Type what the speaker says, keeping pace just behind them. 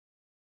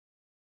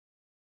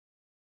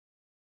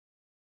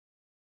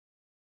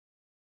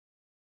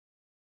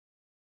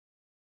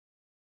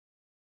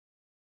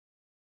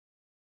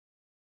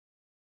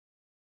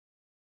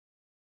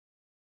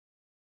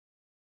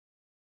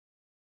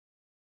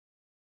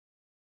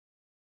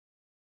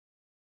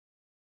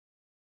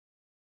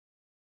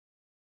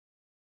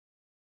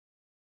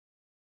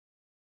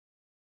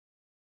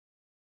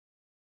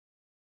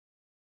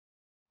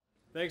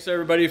Thanks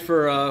everybody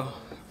for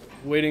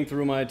waiting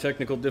through my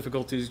technical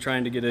difficulties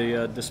trying to get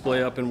a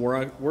display up and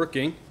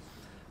working.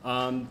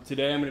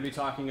 Today I'm going to be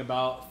talking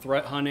about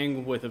threat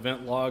hunting with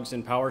event logs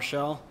in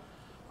PowerShell.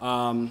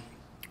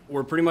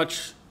 We're pretty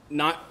much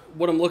not,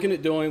 what I'm looking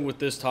at doing with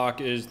this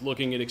talk is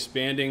looking at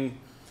expanding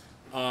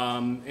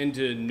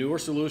into newer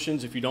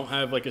solutions if you don't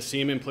have like a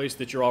SIEM in place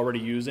that you're already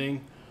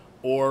using,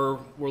 or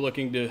we're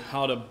looking to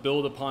how to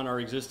build upon our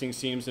existing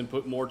SIEMs and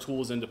put more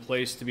tools into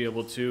place to be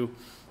able to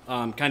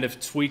kind of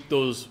tweak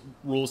those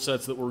rule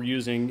sets that we're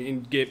using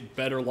and get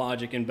better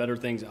logic and better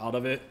things out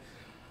of it.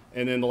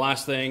 And then the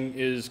last thing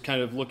is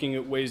kind of looking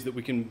at ways that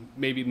we can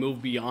maybe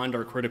move beyond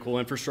our critical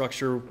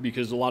infrastructure,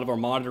 because a lot of our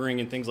monitoring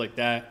and things like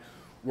that,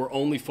 we're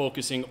only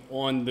focusing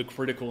on the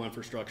critical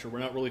infrastructure. We're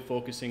not really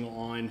focusing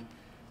on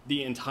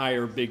the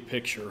entire big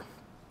picture.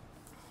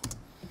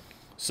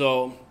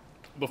 So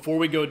before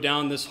we go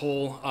down this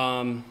whole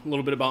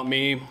little bit about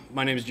me,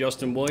 my name is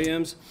Justin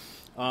Williams.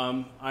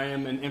 I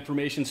am an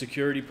information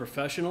security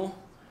professional.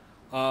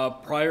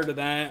 Prior to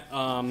that,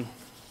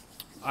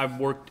 I've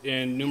worked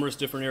in numerous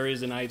different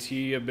areas in IT.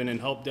 I've been in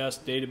help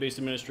desk, database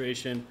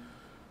administration,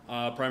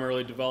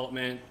 primarily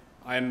development.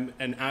 I'm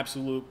an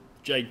absolute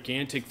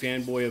gigantic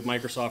fanboy of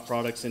Microsoft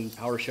products and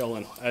PowerShell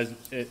and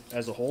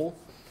as a whole.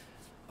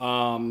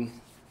 And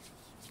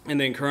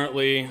then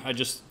currently, I'm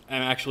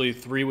actually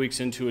 3 weeks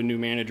into a new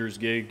manager's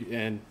gig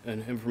and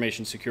an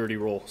information security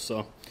role.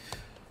 So.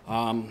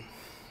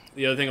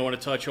 The other thing I want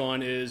to touch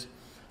on is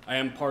I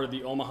am part of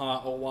the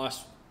Omaha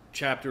OWASP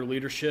chapter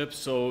leadership.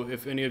 So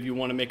if any of you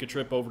want to make a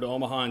trip over to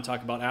Omaha and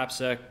talk about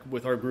AppSec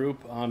with our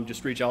group,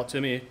 just reach out to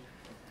me.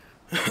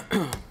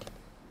 All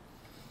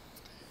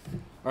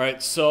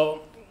right,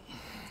 so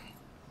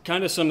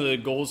kind of some of the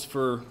goals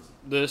for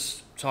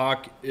this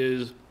talk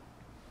is,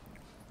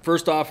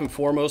 first off and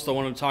foremost, I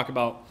want to talk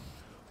about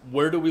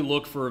where do we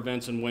look for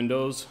events in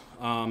Windows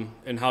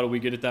and how do we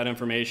get at that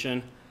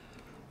information.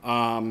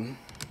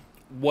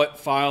 What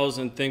files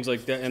and things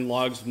like that and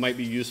logs might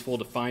be useful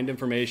to find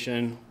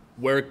information,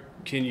 where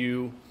can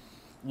you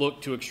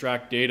look to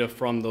extract data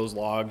from those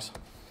logs.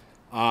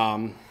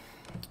 Kind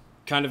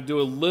of do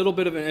a little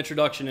bit of an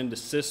introduction into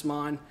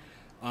Sysmon,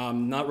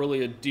 not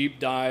really a deep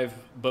dive,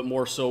 but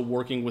more so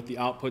working with the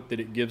output that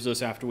it gives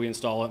us after we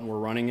install it and we're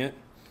running it.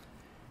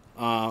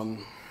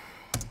 And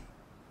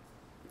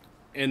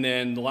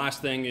then the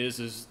last thing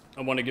is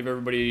I want to give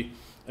everybody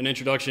an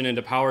introduction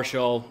into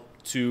PowerShell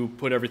to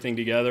put everything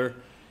together.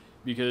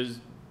 Because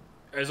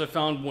as I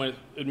found with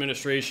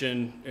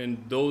administration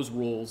and those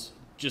rules,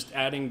 just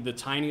adding the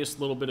tiniest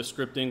little bit of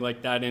scripting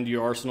like that into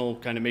your arsenal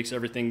kind of makes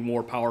everything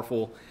more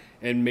powerful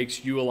and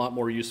makes you a lot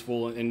more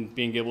useful in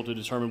being able to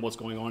determine what's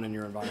going on in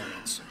your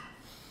environments.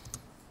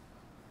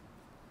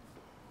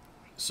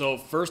 So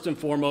first and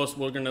foremost,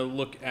 we're going to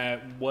look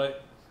at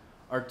what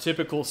our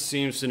typical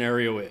SIEM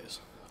scenario is.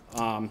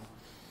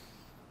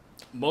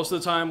 Most of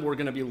the time, we're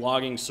going to be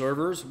logging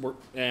servers,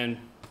 and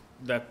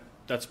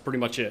that's pretty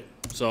much it.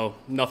 So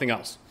nothing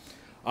else.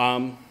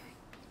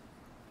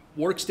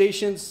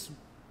 Workstations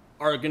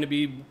are going to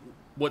be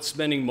what's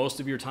spending most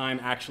of your time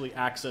actually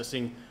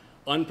accessing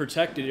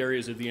unprotected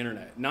areas of the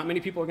internet. Not many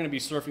people are going to be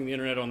surfing the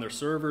internet on their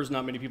servers.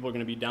 Not many people are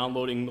going to be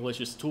downloading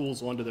malicious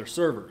tools onto their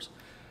servers.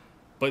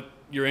 But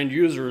your end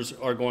users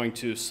are going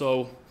to.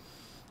 So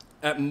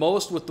at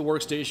most with the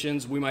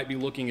workstations, we might be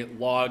looking at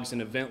logs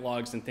and event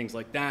logs and things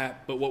like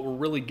that. But what we're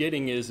really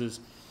getting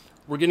is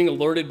we're getting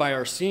alerted by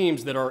our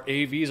SIEMs that our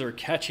AVs are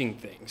catching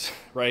things,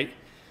 right?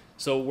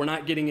 So we're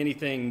not getting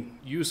anything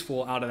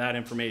useful out of that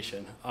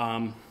information,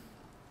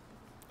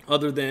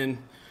 other than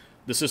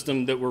the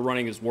system that we're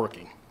running is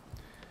working.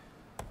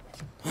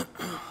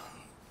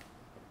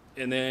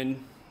 And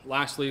then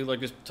lastly,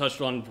 like I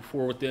touched on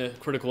before with the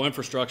critical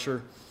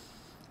infrastructure,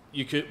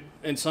 you could,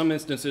 in some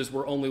instances,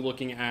 we're only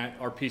looking at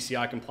our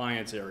PCI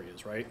compliance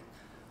areas, right?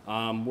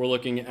 We're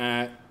looking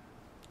at,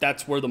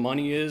 that's where the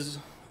money is.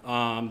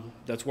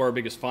 That's where our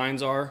biggest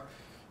fines are.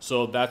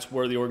 So that's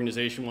where the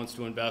organization wants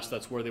to invest.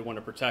 That's where they want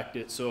to protect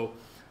it. So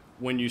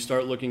when you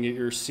start looking at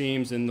your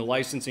SIEMs and the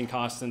licensing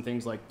costs and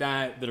things like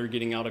that are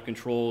getting out of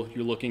control,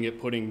 you're looking at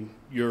putting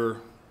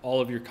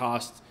all of your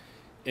costs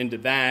into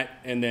that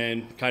and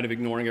then kind of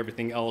ignoring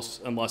everything else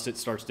unless it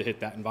starts to hit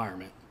that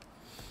environment.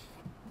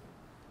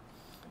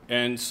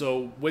 And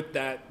so with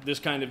that, this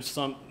kind of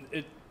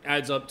it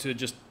adds up to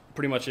just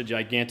pretty much a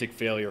gigantic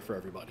failure for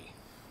everybody.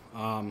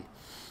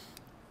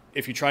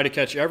 If you try to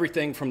catch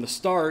everything from the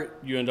start,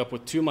 you end up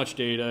with too much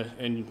data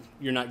and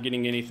you're not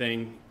getting any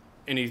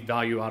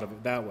value out of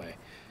it that way.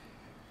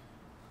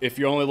 If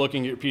you're only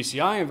looking at your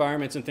PCI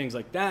environments and things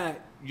like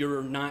that,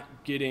 you're not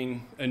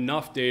getting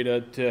enough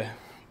data to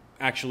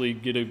actually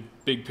get a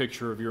big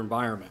picture of your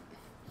environment.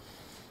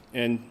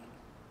 And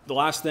the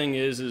last thing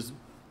is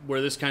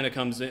where this kind of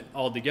comes in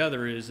all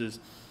together is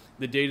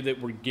the data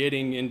that we're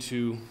getting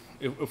into,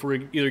 if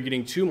we're either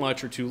getting too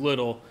much or too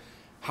little,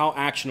 how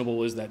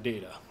actionable is that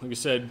data? Like I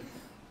said,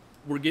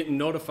 we're getting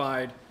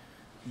notified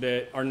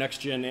that our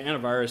next-gen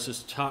antivirus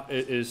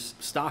is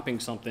stopping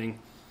something,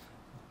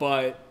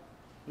 but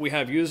we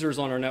have users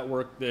on our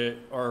network that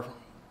are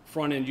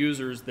front-end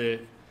users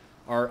that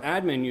are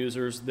admin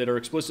users that are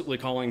explicitly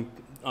calling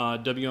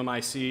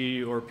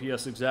WMIC or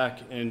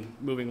PSExec and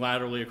moving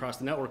laterally across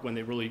the network when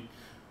they really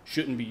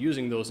shouldn't be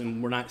using those,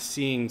 and we're not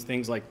seeing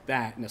things like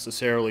that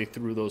necessarily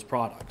through those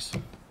products.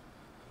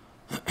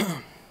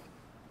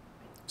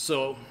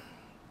 So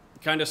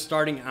kind of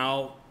starting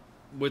out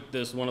with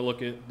this, I want to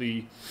look at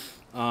the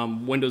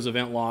Windows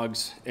event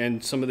logs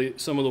and some of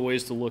the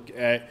ways to look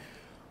at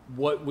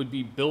what would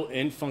be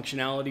built-in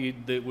functionality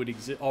that would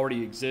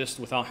already exist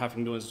without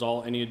having to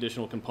install any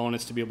additional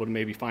components to be able to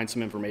maybe find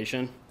some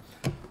information.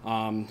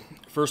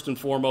 First and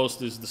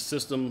foremost is the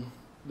system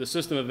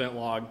event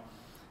log.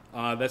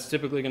 That's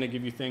typically going to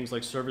give you things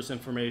like service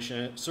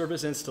information,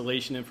 service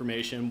installation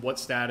information, what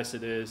status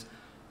it is,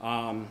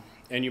 and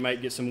you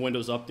might get some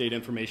Windows Update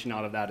information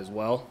out of that as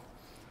well.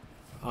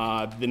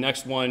 The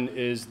next one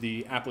is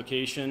the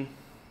application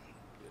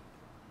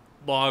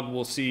log.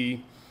 We'll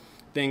see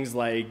things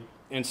like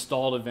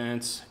installed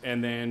events,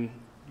 and then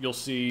you'll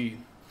see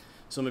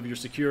some of your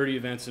security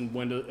events and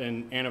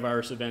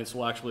antivirus events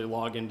will actually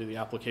log into the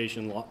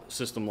application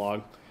system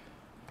log.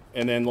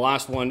 And then the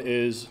last one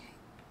is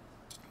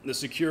the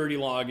security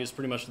log is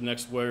pretty much the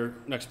next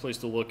place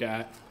to look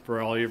at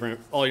for all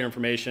your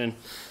information.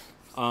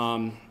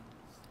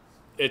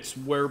 It's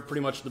where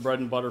pretty much the bread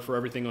and butter for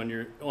everything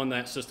on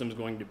that system is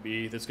going to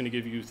be. That's going to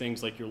give you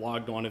things like your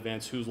logged on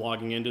events, who's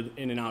logging in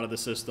and out of the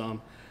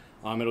system.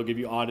 It'll give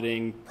you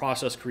auditing,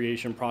 process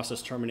creation,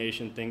 process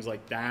termination, things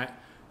like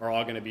that are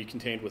all going to be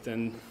contained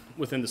within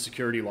the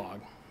security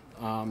log.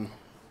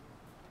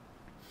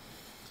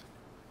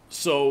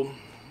 So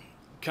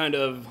kind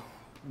of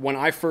when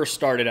I first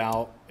started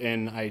out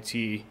in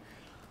IT,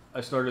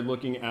 I started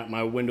looking at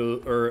my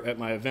at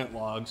my event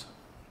logs,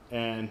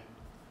 and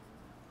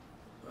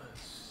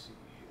let's see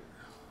here.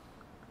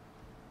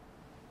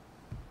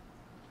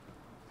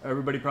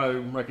 Everybody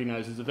probably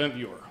recognizes Event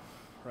Viewer,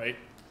 right?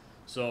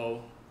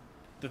 So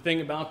the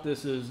thing about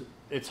this is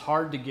it's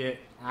hard to get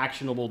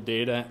actionable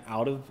data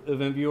out of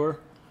Event Viewer.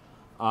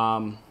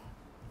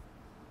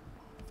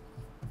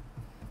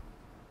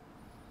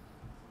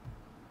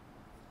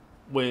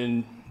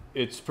 When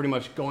it's pretty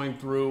much going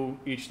through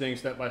each thing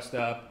step by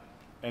step,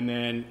 and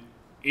then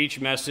each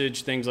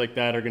message, things like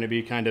that are going to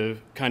be kind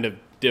of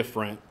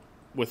different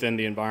within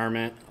the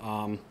environment,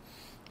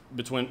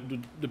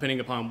 depending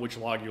upon which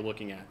log you're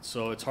looking at.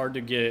 So it's hard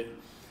to get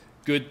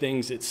good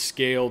things at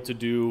scale to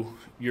do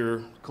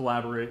your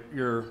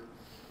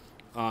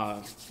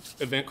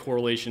event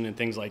correlation and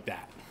things like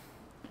that.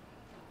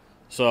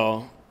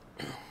 So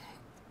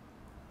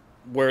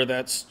where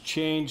that's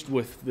changed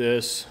with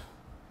this,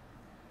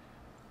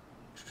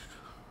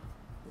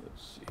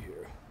 let's see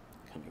here,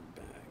 coming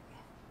back.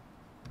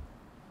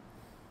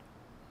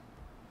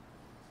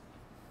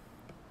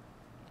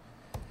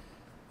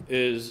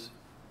 Is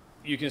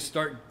you can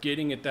start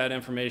getting at that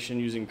information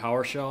using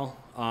PowerShell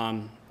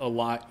a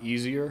lot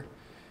easier.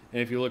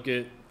 And if you look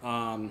at,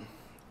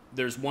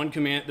 there's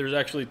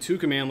actually two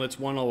commandlets.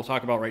 One I'll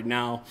talk about right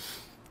now.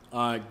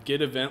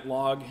 Get event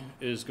log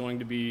is going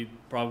to be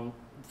probably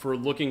for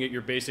looking at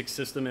your basic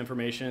system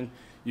information.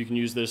 You can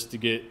use this to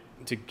get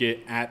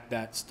at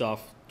that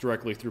stuff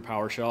directly through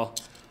PowerShell.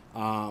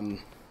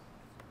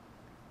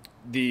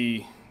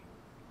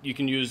 You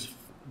can use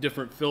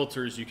different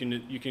filters. You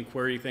can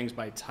query things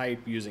by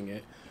type using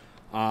it,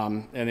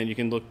 and then you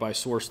can look by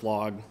source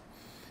log.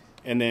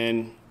 And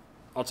then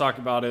I'll talk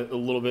about it a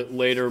little bit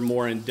later,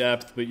 more in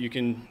depth, but you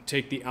can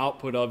take the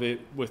output of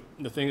it with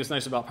the thing that's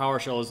nice about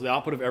PowerShell is the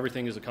output of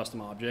everything is a custom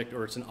object,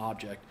 or it's an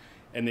object.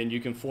 And then you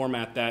can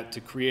format that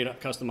to create a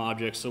custom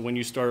object. So when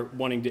you start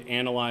wanting to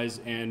analyze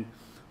and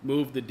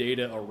move the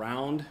data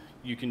around,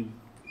 you can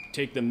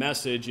take the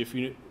message, if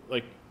you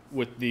like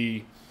with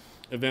the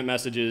event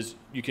messages,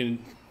 you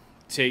can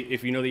take,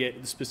 if you know the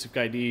specific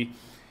ID,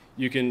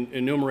 you can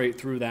enumerate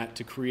through that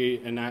to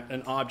create an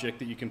object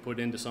that you can put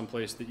into some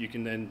place that you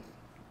can then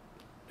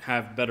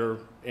have better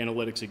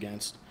analytics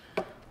against.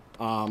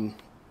 The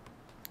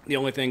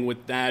only thing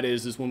with that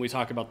is when we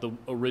talk about the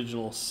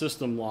original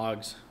system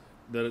logs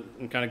that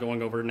I'm kind of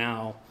going over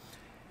now,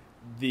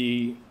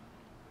 the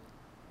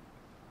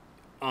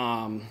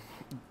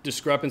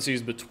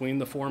discrepancies between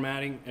the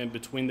formatting and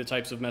between the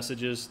types of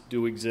messages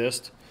do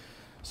exist.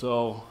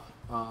 So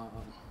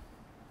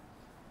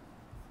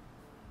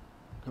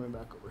coming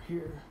back over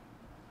here.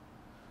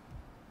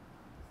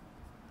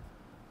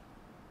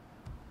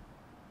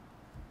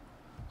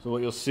 So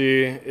what you'll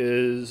see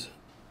is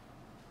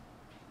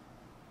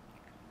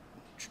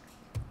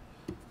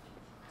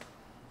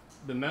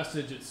the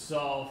message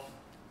itself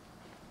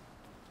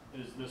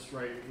is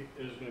going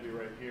to be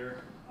right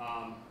here.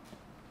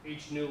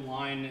 Each new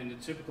line in the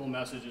typical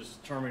message is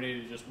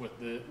terminated just with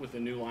the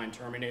new line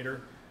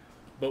terminator.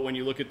 But when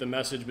you look at the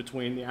message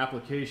between the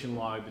application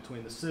log,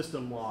 between the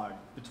system log,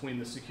 between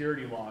the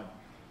security log,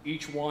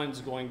 each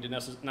one's going to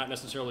not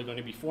necessarily going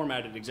to be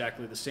formatted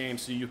exactly the same,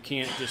 so you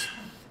can't just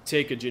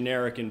take a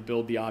generic and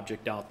build the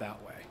object out that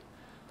way.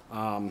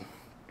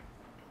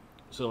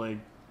 So like,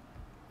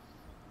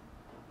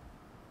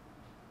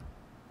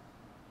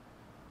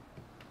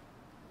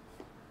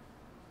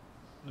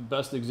 the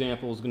best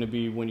example is going to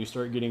be when you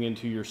start getting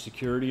into your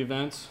security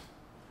events.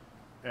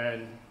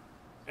 And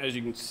as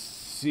you can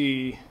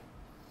see,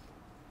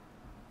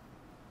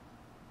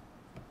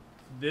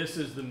 this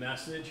is the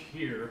message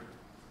here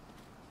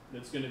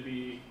that's going to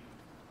be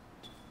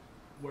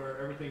where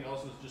everything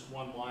else was just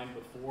one line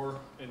before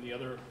in the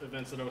other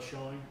events that I was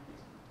showing.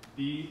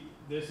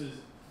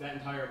 That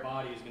entire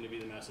body is going to be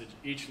the message.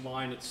 Each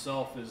line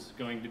itself is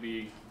going to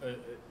be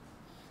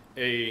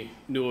a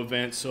new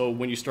event. So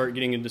when you start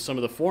getting into some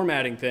of the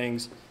formatting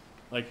things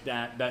like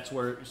that, that's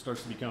where it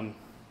starts to become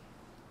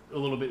a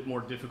little bit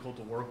more difficult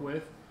to work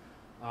with.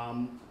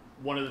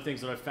 One of the things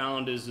that I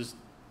found is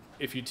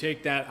if you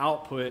take that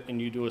output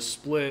and you do a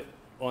split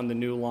on the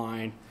new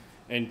line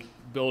and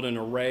build an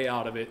array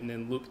out of it and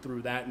then loop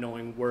through that,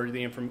 knowing where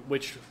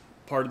which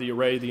part of the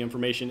array the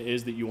information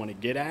is that you want to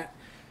get at,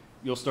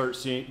 you'll start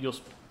seeing,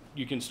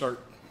 you can start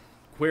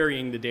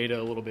querying the data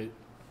a little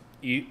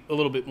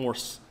bit more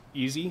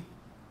easy.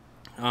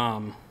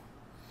 And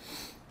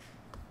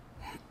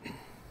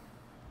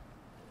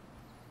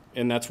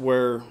that's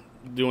where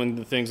doing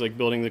the things like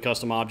building the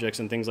custom objects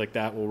and things like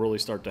that will really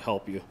start to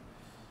help you.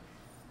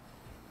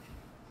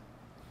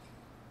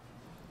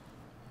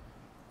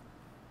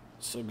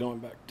 So going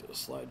back to the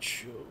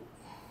slideshow.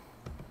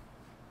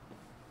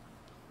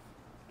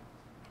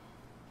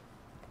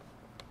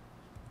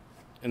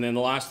 And then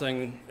the last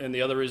thing, and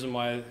the other reason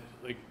why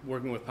like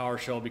working with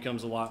PowerShell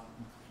becomes a lot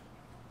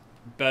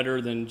better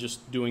than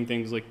just doing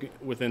things like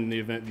within the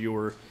event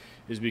viewer,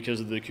 is because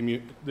of the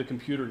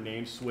computer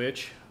name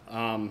switch.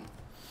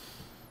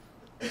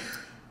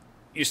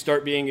 You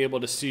start being able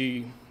to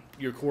see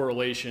your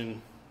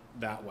correlation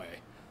that way.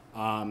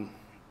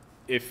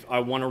 If I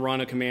want to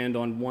run a command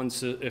on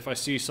if I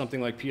see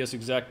something like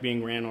psexec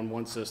being ran on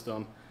one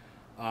system,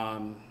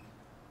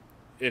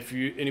 if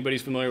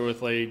anybody's familiar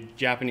with like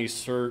Japanese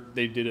CERT,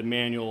 they did a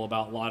manual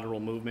about lateral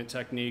movement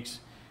techniques,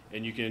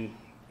 and you can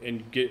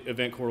get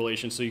event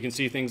correlation. So you can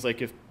see things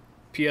like if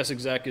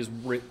psexec is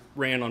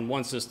ran on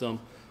one system,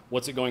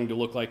 what's it going to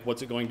look like?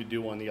 What's it going to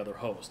do on the other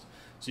host?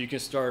 So you can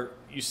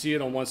you see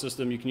it on one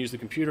system, you can use the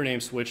computer name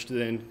switch to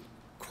then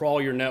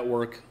crawl your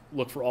network,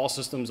 look for all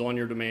systems on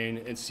your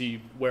domain, and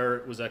see where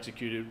it was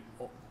executed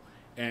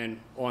and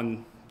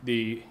on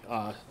the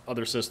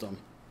other system.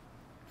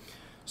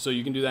 So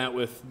you can do that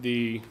with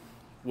the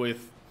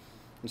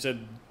Japanese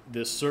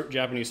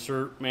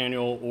CERT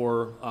manual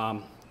or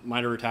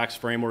minor attacks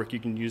framework. You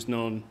can use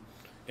known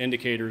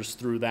indicators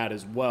through that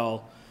as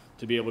well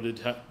to be able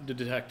to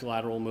detect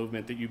lateral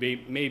movement that you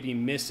may be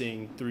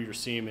missing through your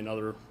SIEM and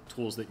other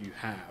tools that you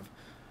have.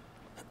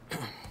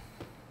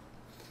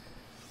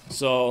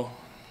 So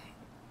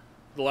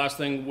the last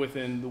thing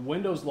within the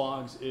Windows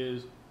logs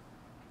is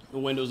the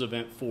Windows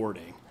event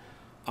forwarding.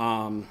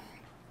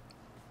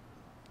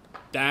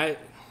 That,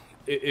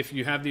 if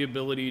you have the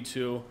ability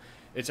to,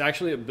 it's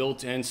actually a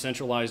built-in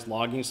centralized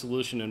logging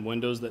solution in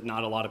Windows that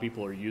not a lot of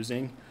people are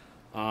using.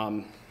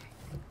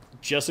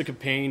 Jessica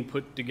Payne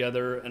put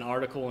together an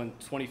article in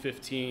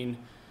 2015.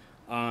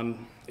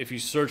 If you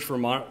search for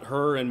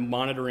her and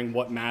monitoring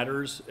what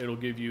matters, you'll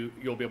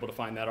be able to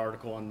find that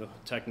article on the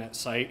TechNet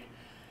site.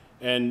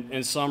 And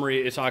in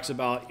summary, it talks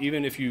about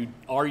even if you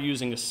are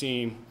using a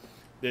SIEM,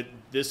 that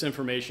this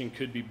information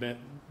could be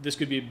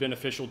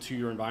beneficial to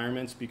your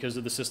environments because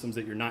of the systems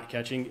that you're not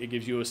catching. It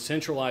gives you a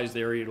centralized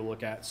area to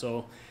look at.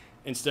 So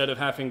instead of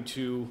having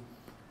to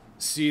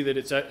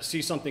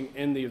see something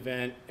in the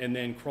event and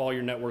then crawl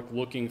your network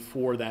looking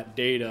for that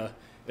data,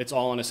 it's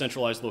all in a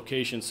centralized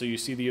location. So you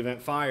see the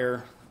event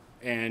fire,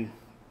 and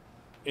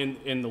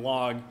in the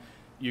log,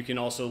 you can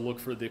also look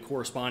for the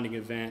corresponding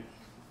event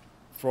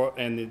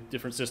and the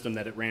different system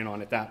that it ran on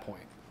at that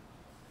point.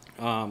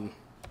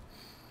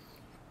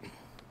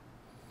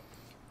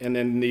 And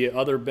then the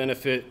other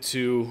benefit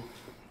to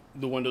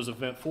the Windows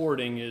event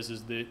forwarding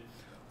is that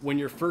when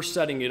you're first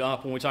setting it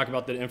up, when we talk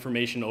about the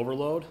information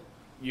overload,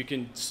 you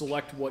can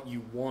select what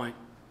you want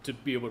to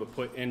be able to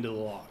put into the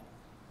log.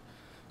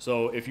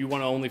 So if you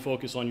want to only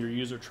focus on your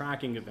user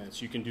tracking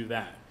events, you can do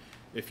that.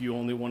 If you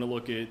only want to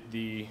look at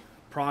the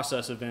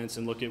process events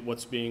and look at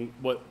what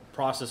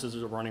processes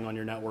are running on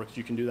your networks,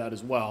 you can do that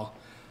as well.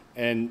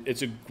 And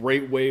it's a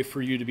great way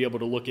for you to be able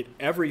to look at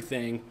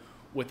everything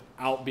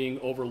without being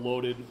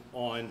overloaded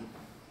on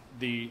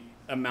the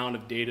amount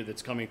of data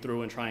that's coming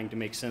through and trying to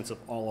make sense of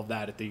all of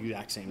that at the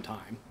exact same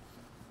time.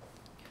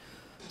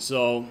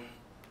 So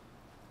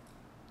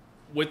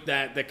with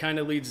that kind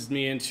of leads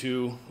me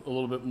into a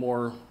little bit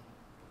more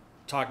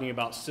talking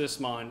about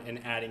Sysmon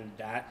and adding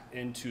that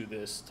into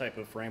this type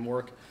of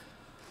framework.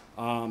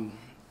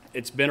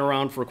 It's been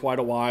around for quite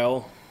a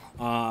while.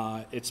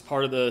 It's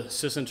part of the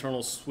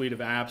sysinternal suite of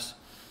apps,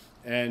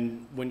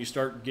 and when you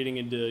start getting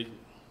into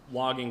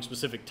logging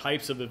specific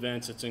types of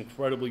events, it's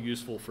incredibly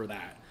useful for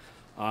that.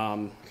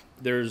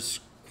 There's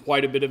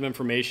quite a bit of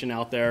information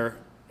out there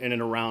in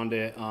and around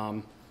it.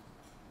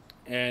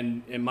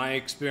 And in my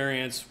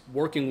experience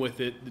working with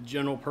it, the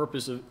general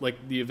purpose of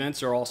the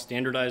events are all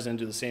standardized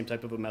into the same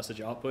type of a message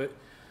output.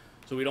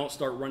 So we don't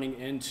start running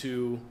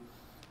into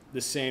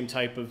the same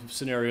type of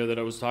scenario that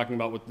I was talking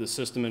about with the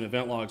system and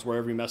event logs, where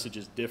every message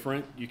is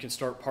different. You can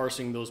start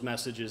parsing those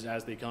messages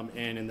as they come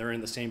in, and they're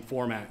in the same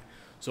format.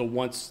 So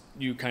once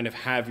you kind of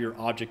have your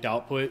object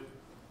output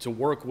to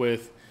work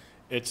with,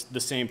 it's the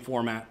same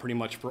format pretty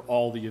much for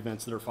all the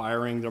events that are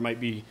firing. There might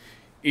be,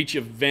 each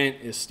event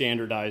is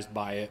standardized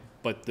by it,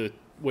 but the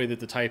way that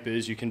the type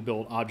is, you can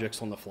build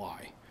objects on the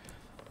fly.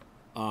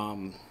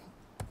 And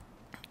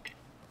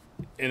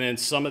then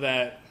some of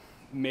that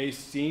may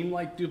seem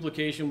like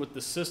duplication with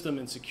the system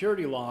and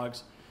security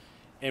logs,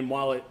 and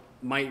while it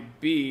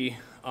might be,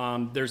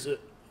 there's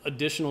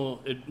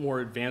additional, more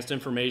advanced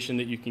information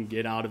that you can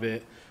get out of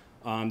it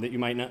that you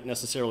might not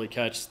necessarily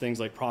catch, things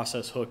like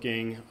process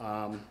hooking,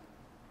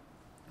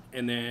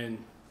 and then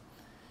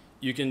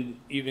you can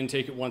even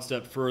take it one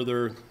step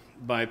further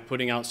by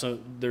putting out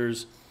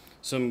there's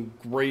some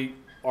great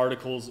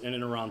articles in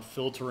and around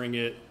filtering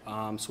it.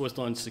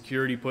 Switzerland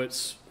Security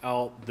puts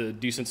out the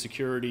decent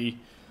security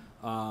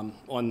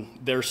on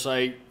their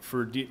site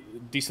for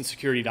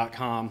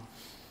decentsecurity.com.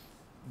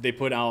 They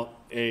put out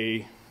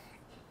a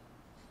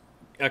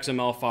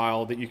XML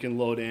file that you can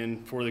load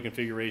in for the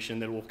configuration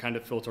that will kind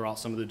of filter out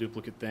some of the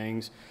duplicate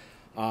things.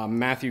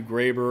 Matthew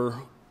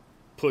Graber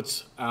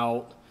puts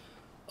out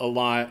a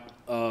lot,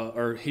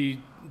 or he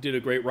did a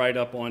great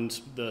write-up on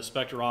the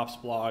Spectre Ops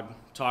blog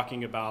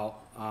talking about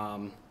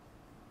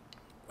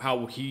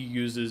how he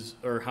uses,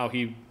 or how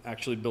he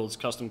actually builds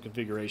custom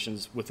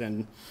configurations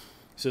within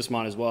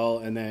Sysmon as well.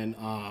 And then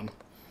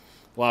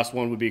last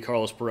one would be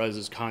Carlos Perez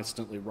is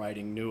constantly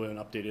writing new and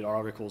updated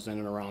articles in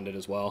and around it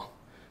as well.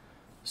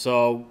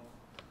 So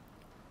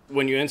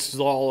when you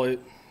install it,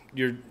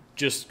 you're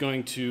just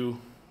going to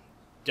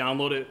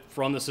download it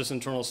from the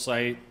sysinternal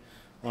site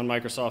on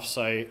Microsoft's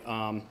site,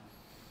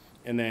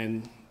 and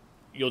then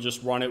you'll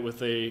just run it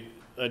with a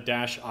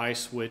 -I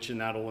switch,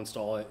 and that'll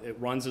install it. It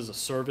runs as a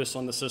service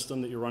on the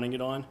system that you're running it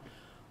on,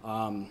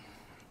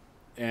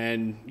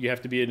 and you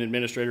have to be an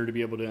administrator to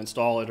be able to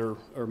install it or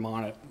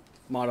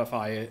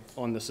modify it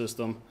on the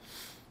system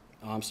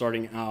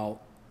starting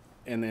out.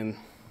 And then,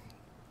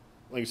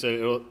 like I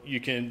said, you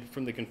can,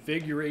 from the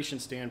configuration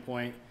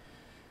standpoint,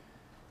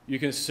 you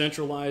can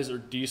centralize or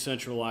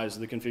decentralize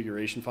the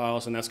configuration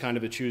files, and that's kind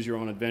of a choose your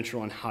own adventure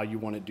on how you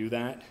want to do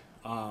that.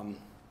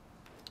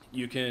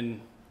 You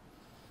can,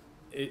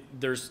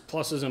 there's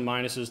pluses and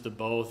minuses to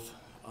both.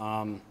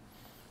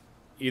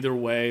 Either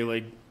way,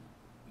 like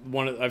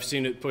I've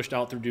seen it pushed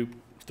out through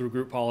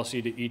group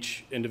policy to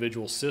each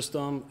individual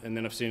system, and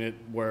then I've seen it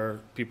where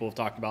people have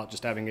talked about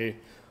just having a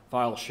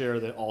file share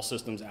that all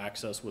systems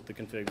access with the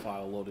config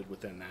file loaded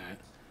within that.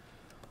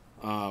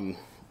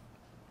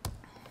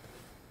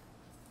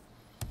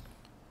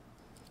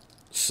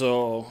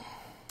 So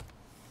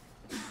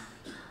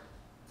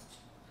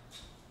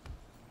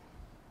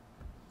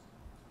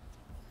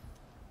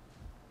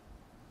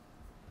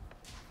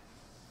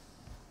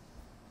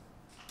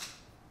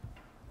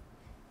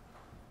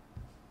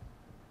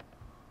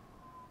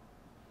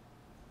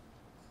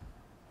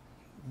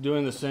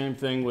doing the same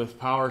thing with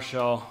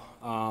PowerShell,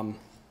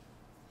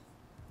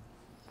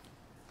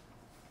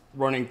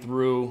 running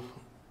through,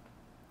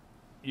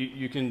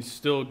 you can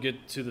still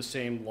get to the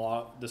same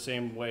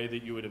way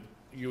that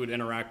you would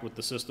interact with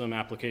the system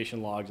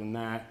application logs, and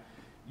that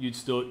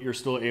you're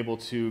still able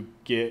to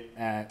get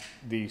at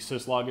the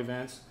syslog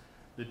events.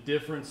 The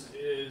difference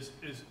is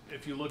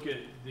if you look at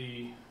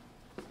the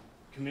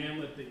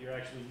commandlet that you're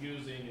actually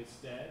using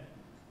instead,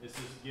 it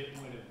says get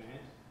when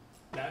event.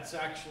 That's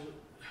actually,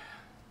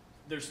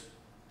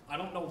 I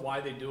don't know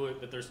why they do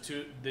it, but there's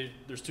two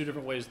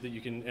different ways that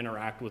you can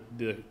interact with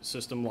the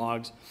system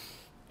logs.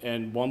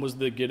 And one was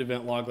the get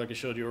event log, like I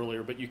showed you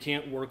earlier, but you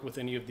can't work with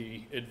any of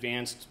the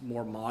advanced,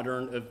 more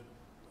modern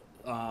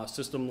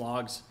system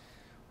logs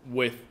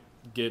with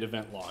get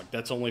event log.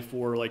 That's only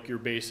for like your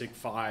basic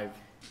 5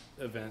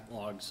 event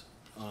logs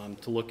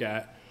to look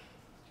at.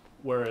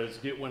 Whereas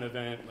get when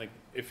event, like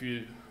if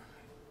you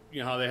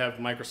know how they have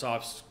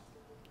Microsoft's,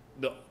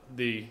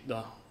 the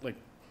like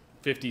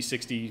 50,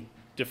 60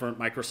 different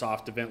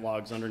Microsoft event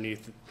logs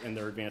underneath in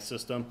their advanced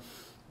system.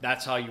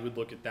 That's how you would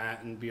look at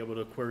that and be able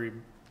to query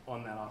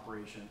on that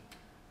operation.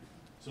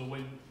 So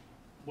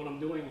what I'm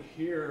doing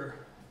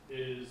here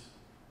is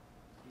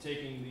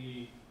taking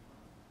the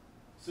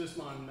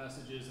Sysmon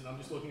messages, and I'm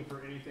just looking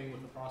for anything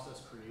with the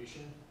process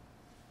creation.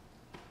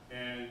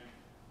 And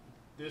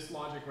this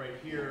logic right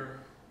here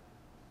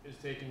is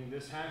taking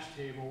this hash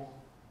table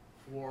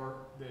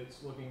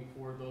that's looking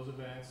for those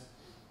events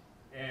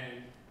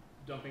and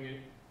dumping it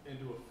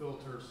into a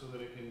filter so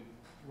that it can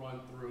run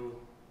through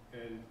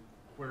and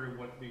query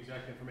what the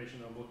exact information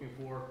that I'm looking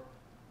for.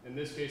 In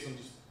this case, I'm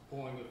just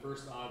pulling the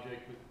first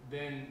object, but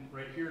then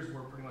right here is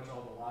where pretty much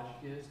all the logic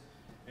is,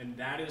 and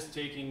that is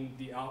taking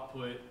the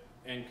output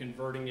and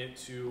converting it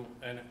to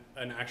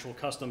an actual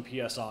custom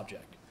PS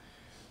object.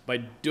 By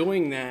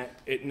doing that,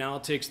 it now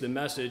takes the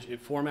message,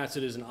 it formats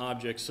it as an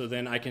object, so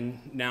then I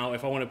can now,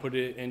 if I want to put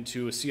it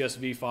into a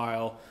CSV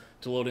file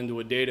to load into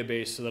a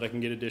database so that I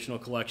can get additional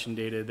collection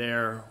data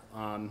there,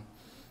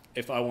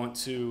 if I want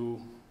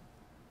to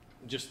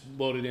just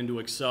load it into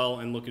Excel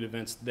and look at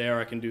events there,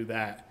 I can do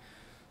that.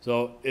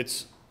 So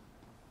it's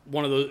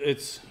one of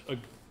those,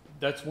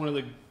 that's one of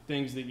the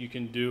things that you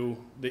can do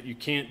that you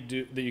can't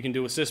do, that you can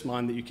do with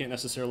Sysmon that you can't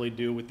necessarily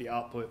do with the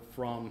output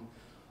from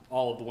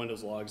all of the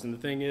Windows logs. And the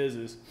thing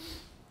is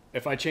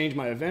if I change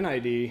my event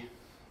ID,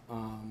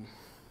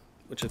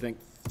 which I think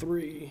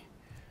 3,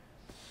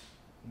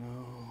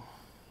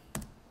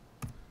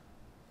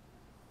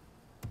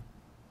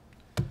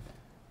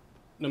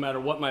 no matter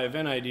what my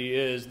event ID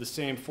is, the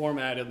same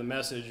format of the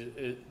message,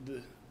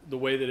 the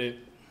way that it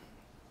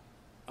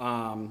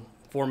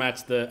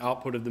formats the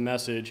output of the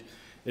message,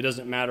 it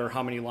doesn't matter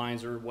how many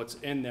lines or what's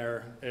in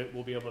there, it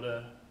will be able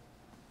to,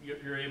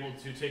 you're able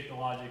to take the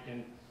logic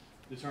and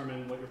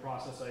determine what your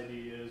process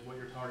ID is, what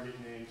your target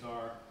names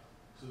are.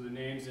 So the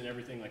names and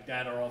everything like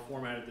that are all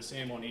formatted the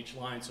same on each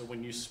line. So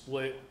when you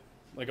split,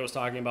 like I was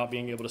talking about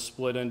being able to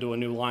split into a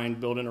new line,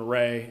 build an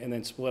array, and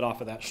then split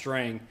off of that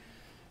string,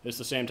 it's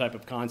the same type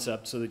of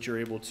concept so that you're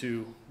able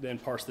to then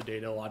parse the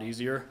data a lot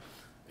easier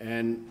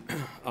and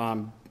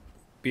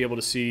be able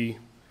to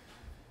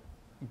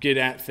get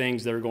at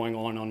things that are going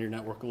on your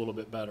network a little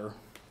bit better.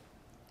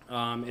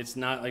 It's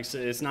not, like I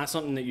said, it's not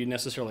something that you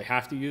necessarily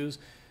have to use,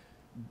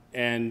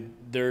 and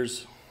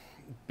there's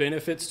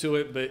benefits to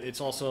it, but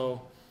it's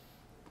also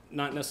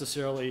not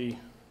necessarily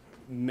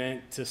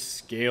meant to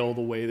scale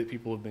the way that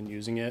people have been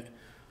using it.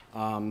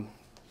 But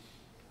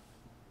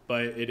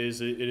it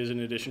is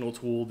an additional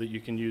tool that you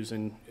can use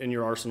in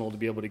your arsenal to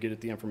be able to get at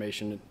the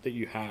information that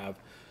you have.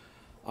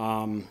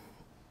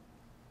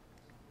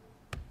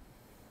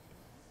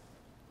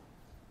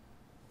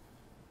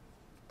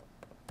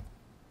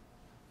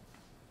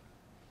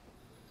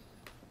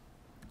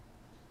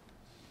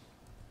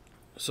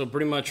 So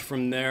pretty much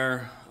from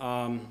there,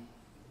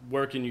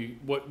 what can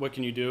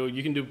you do?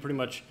 You can do pretty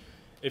much,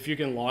 if you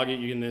can log it,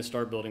 you can then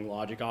start building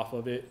logic off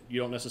of it.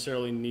 You don't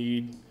necessarily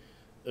need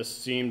a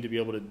SIEM to be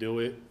able to do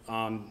it.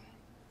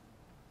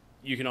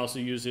 You can also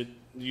use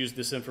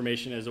this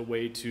information as a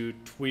way to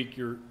tweak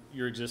your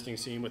existing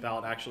SIEM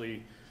without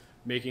actually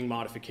making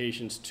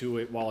modifications to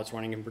it while it's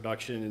running in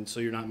production, and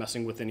so you're not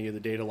messing with any of the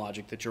data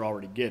logic that you're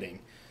already getting.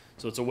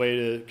 So it's a way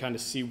to kind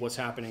of see what's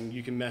happening.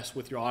 You can mess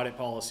with your audit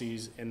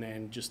policies and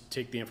then just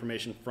take the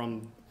information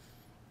from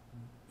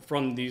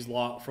those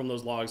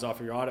logs off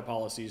of your audit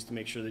policies to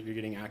make sure that you're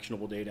getting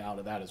actionable data out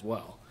of that as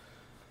well.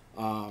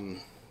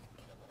 And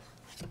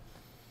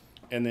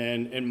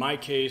then in my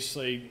case,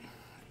 like,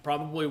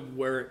 probably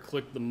where it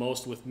clicked the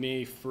most with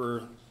me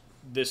for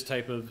this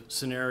type of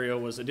scenario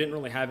was I didn't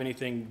really have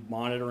anything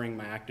monitoring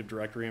my Active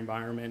Directory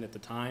environment at the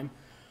time,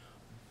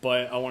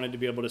 but I wanted to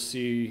be able to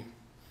see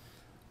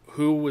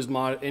who was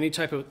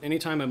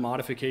anytime a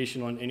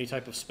modification on any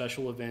type of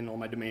special event on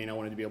my domain, I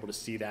wanted to be able to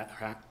see that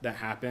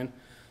happen.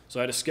 So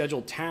I had a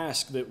scheduled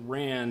task that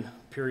ran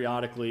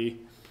periodically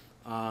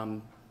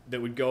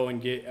that would go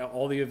and get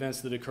all the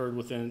events that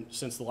occurred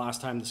since the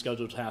last time the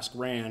scheduled task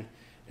ran,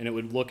 and it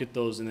would look at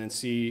those and then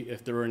see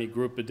if there were any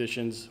group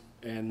additions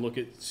and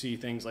see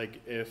things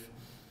like if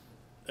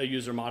a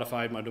user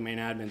modified my domain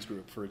admins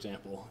group, for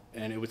example,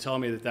 and it would tell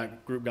me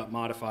that group got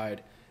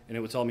modified, and it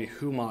would tell me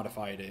who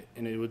modified it,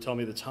 and it would tell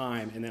me the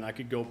time, and then I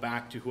could go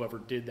back to whoever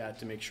did that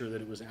to make sure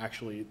that it was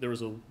actually, there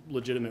was a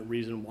legitimate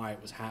reason why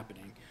it was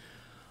happening.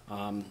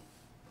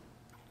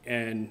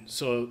 And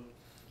so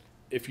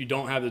if you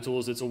don't have the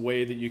tools, it's a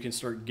way that you can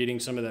start getting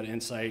some of that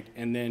insight,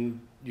 and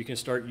then you can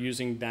start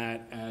using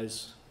that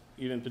as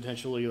even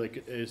potentially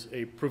like as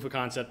a proof of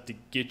concept to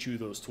get you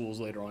those tools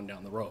later on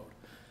down the road.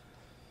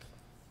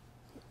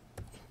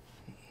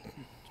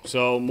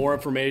 So more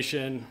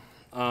information.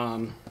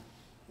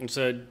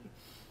 Said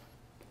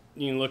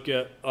you can look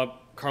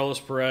up Carlos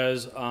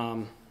Perez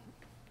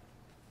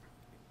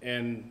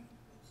and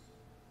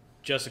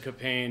Jessica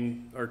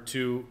Payne are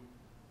two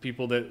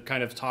people that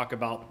kind of talk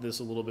about this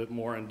a little bit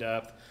more in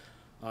depth.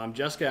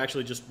 Jessica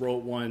actually just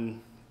wrote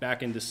one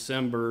back in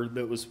December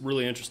that was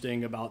really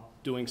interesting about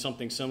doing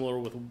something similar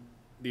with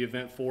the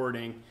event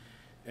forwarding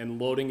and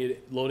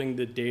loading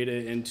the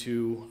data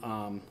into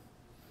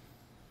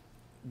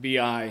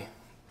BI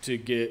to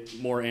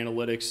get more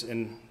analytics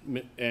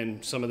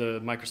and some of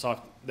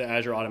the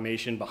Azure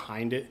automation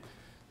behind it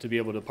to be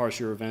able to parse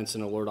your events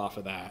and alert off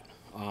of that.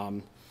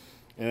 And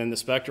then the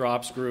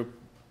SpectreOps group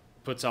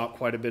puts out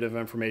quite a bit of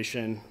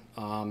information.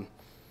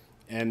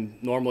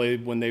 And normally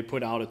when they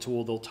put out a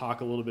tool, they'll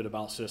talk a little bit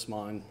about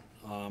Sysmon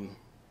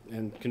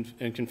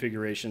and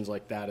configurations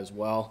like that as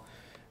well.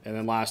 And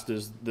then last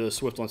is the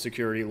Swift1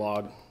 Security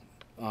Log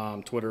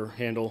Twitter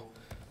handle.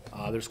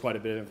 There's quite a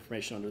bit of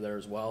information under there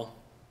as well.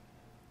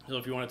 So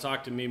if you want to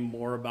talk to me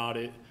more about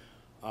it,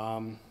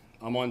 I'm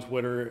on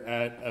Twitter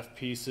at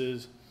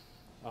fpieces.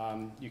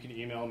 You can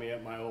email me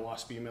at my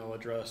OWASP email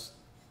address.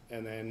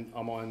 And then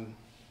I'm on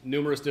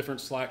numerous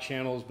different Slack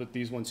channels, but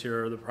these ones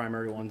here are the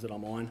primary ones that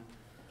I'm on.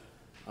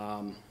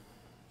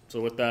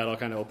 So with that, I'll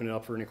kind of open it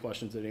up for any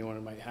questions that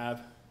anyone might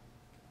have.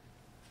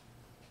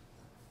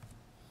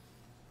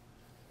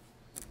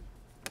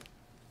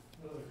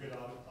 What other good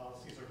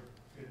policies are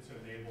good to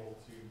enable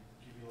to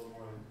give you a little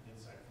more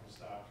insight from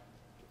stock?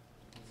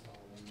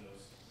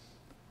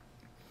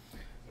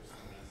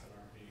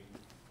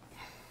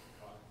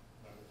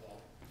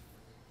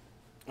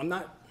 I'm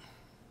not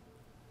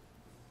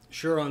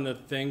sure on the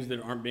things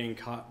that aren't being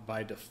caught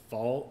by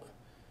default.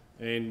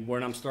 And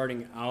when I'm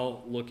starting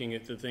out looking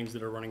at the things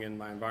that are running in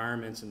my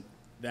environments and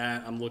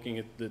that, I'm looking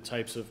at the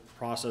types of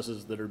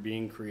processes that are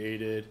being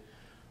created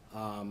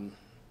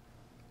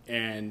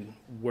and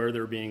where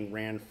they're being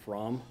ran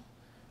from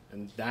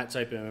and that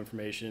type of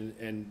information.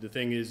 And the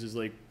thing is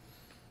like,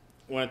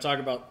 when I talk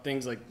about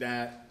things like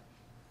that,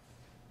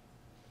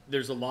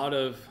 there's a lot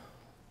of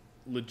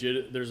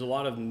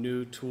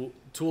new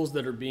tools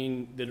that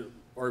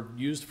are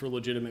used for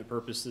legitimate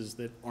purposes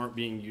that aren't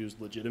being used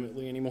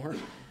legitimately anymore.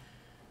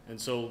 And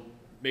so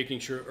making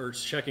sure or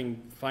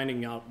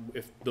finding out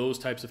if those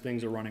types of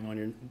things are running on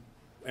your,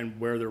 and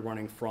where they're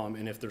running from,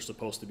 and if they're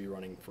supposed to be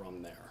running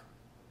from there.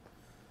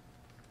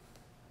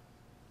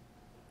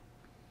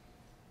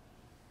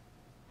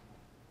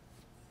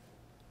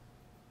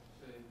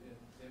 So to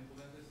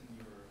implement this in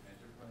your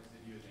enterprise,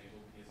 did you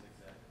enable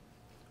BSides?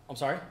 I'm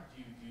sorry?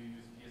 Do you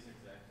use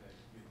BSides to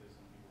execute this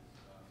on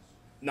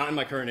people's Not in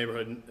my current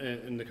neighborhood,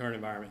 in the current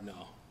environment,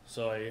 no.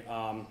 So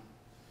I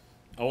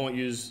won't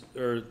use,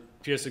 or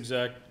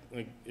PSexec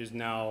is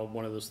now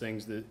one of those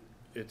things that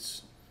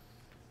it's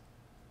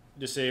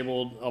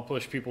disabled. I'll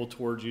push people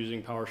towards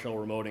using PowerShell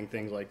remoting,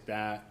 things like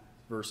that,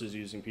 versus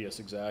using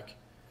PSexec.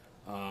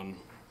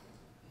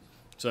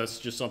 So that's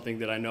just something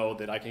that I know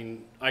that I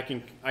can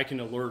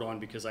alert on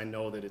because I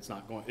know that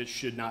it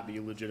should not be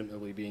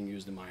legitimately being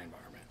used in my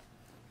environment.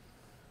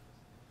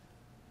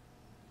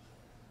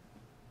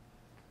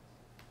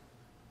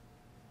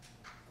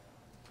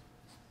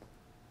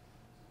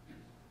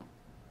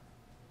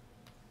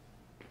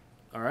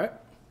 All right.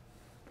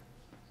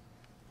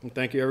 Well,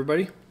 thank you,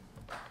 everybody.